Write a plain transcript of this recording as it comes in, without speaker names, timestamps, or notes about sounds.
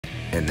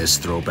In this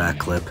throwback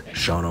clip,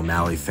 Sean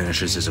O'Malley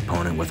finishes his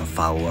opponent with a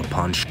follow-up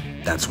punch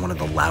that's one of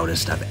the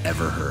loudest I've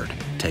ever heard.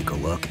 Take a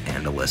look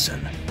and a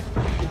listen.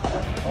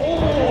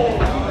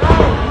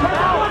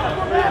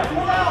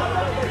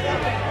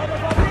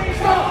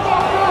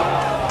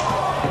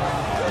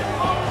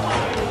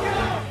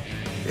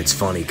 It's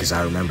funny because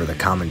I remember the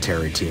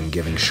commentary team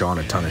giving Sean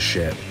a ton of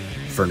shit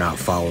for not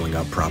following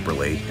up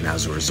properly and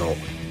as a result,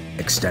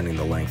 extending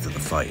the length of the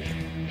fight.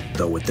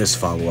 Though with this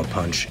follow-up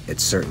punch, it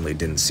certainly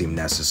didn't seem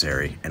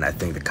necessary, and I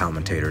think the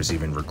commentators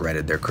even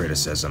regretted their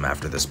criticism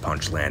after this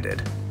punch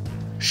landed.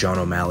 Sean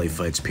O'Malley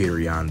fights Peter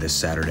Yan this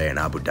Saturday in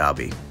Abu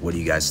Dhabi. What do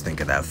you guys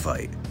think of that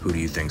fight? Who do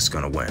you think's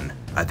gonna win?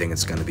 I think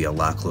it's gonna be a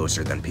lot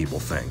closer than people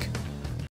think.